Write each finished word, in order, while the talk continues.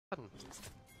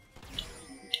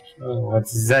Oh,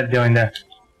 what's Zed doing there?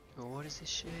 Oh, what is this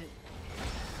shit?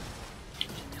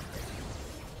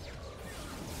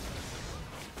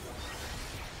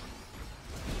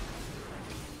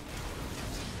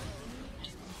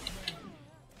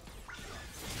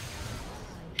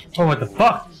 Oh, what the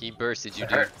fuck? He bursted you,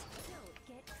 dude.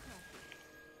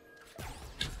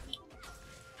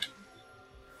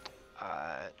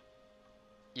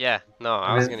 Yeah, no,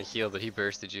 I was gonna heal, but he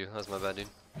bursted you. That was my bad, dude.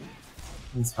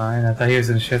 It's fine. I thought he was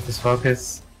gonna shift his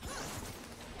focus.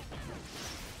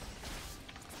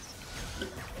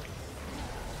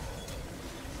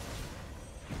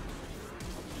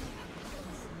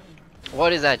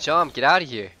 What is that jump? Get out of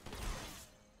here.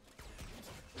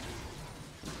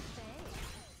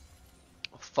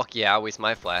 Oh, fuck yeah, I'll waste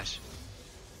my flash.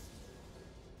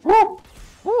 Woo!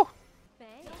 Woo!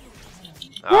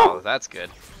 Oh, that's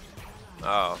good.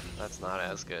 Oh, that's not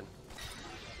as good.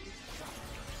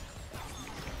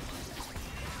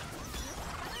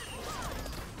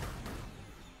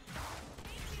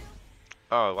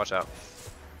 Oh, watch out.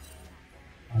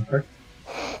 Okay.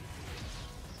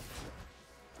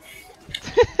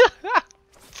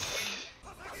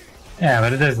 Yeah,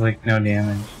 but it does like no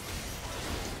damage.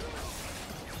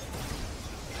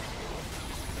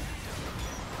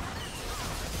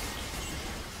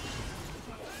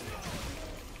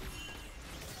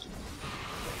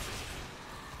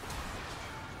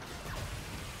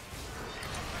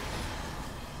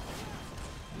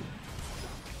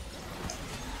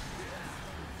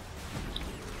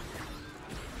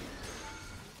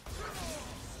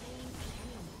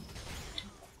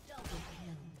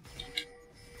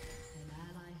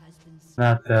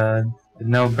 Not the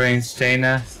no brains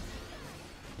Jaina.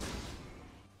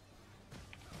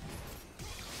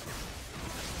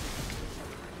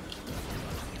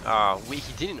 Wait,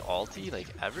 he didn't ulti, like,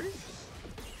 ever?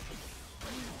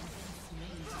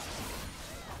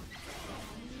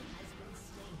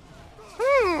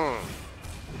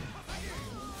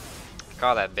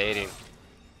 Call that baiting.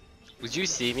 Would you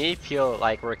see me peel,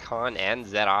 like, Rakan and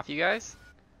Zed off you guys?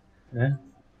 Yeah.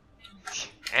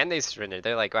 And they surrendered.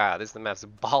 They're like, wow, this map's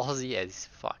ballsy as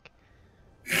fuck.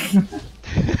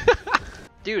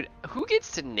 Dude, who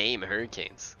gets to name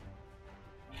hurricanes?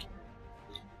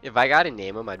 If I got to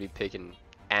name them, I'd be picking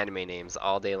anime names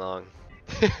all day long.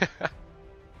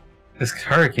 This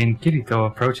Hurricane Kirito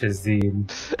approaches the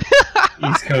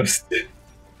East Coast.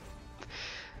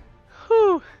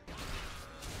 Whew.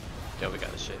 Yo, we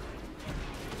got this shit.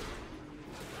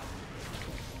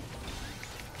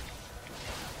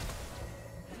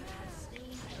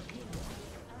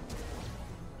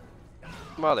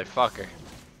 Motherfucker.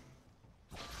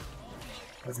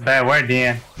 That's a bad word,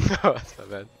 Dan. Oh, that's not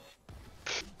bad.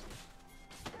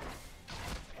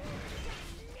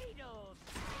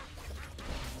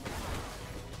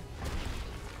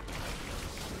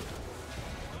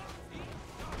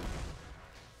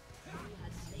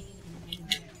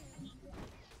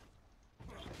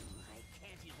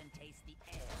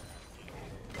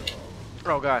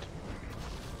 Oh god.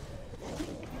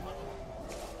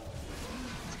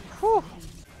 Whew.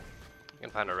 You can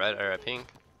find a red or a pink.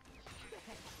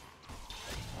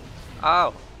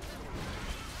 Oh.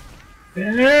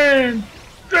 Dan!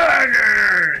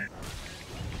 Dagger!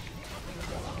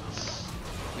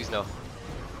 Please no.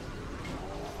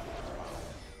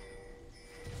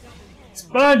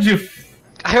 Sponge you!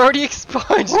 I already expunged.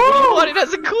 What do you want? It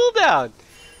has a cooldown.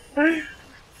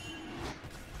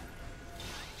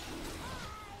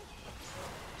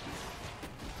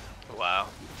 Wow.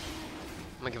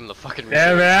 I'm gonna give him the fucking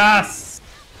reset. Yes!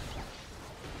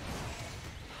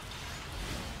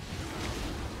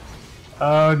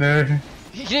 Oh no.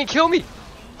 He didn't kill me.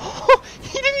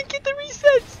 He didn't get the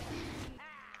resets.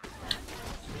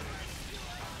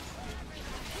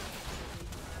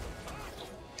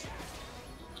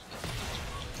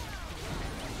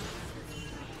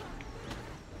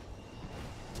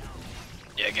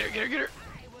 Yeah, get her, get her, get her.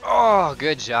 Oh,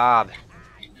 good job.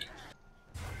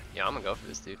 Yeah, I'm gonna go for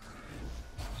this, dude.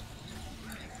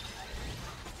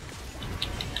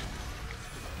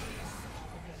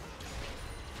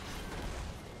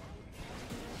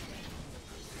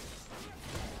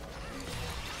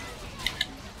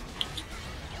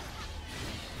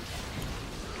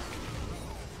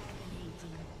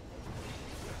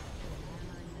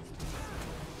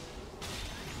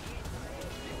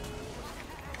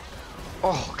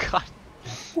 Oh god.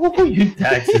 Oh, you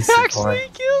died to He support. actually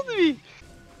killed me.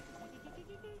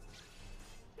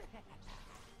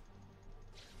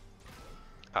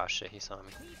 Oh shit, he saw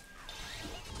me.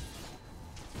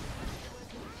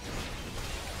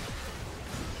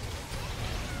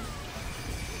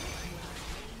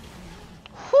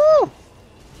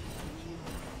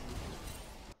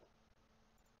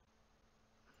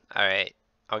 Alright,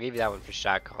 I'll give you that one for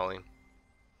shot calling.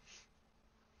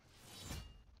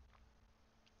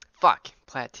 Fuck,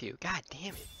 plat 2. God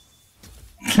damn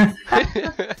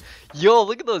it. Yo,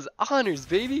 look at those honors,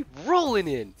 baby. Rolling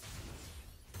in.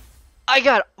 I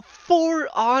got 4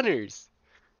 honors.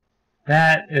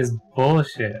 That is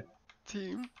bullshit.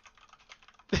 Team,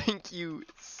 thank you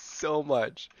so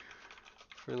much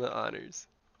for the honors.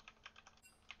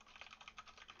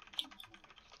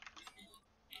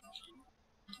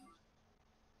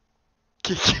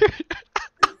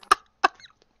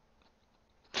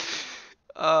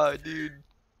 Oh, dude.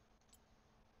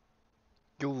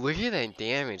 Yo, look at that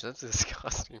damage. That's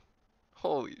disgusting.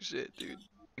 Holy shit, dude.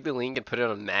 Click the link and put it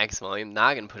on max volume.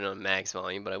 Not gonna put it on max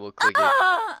volume, but I will click it.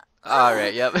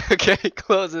 Alright, yep. Okay,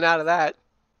 closing out of that.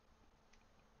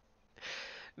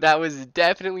 That was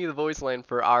definitely the voice line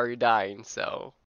for Ari dying, so.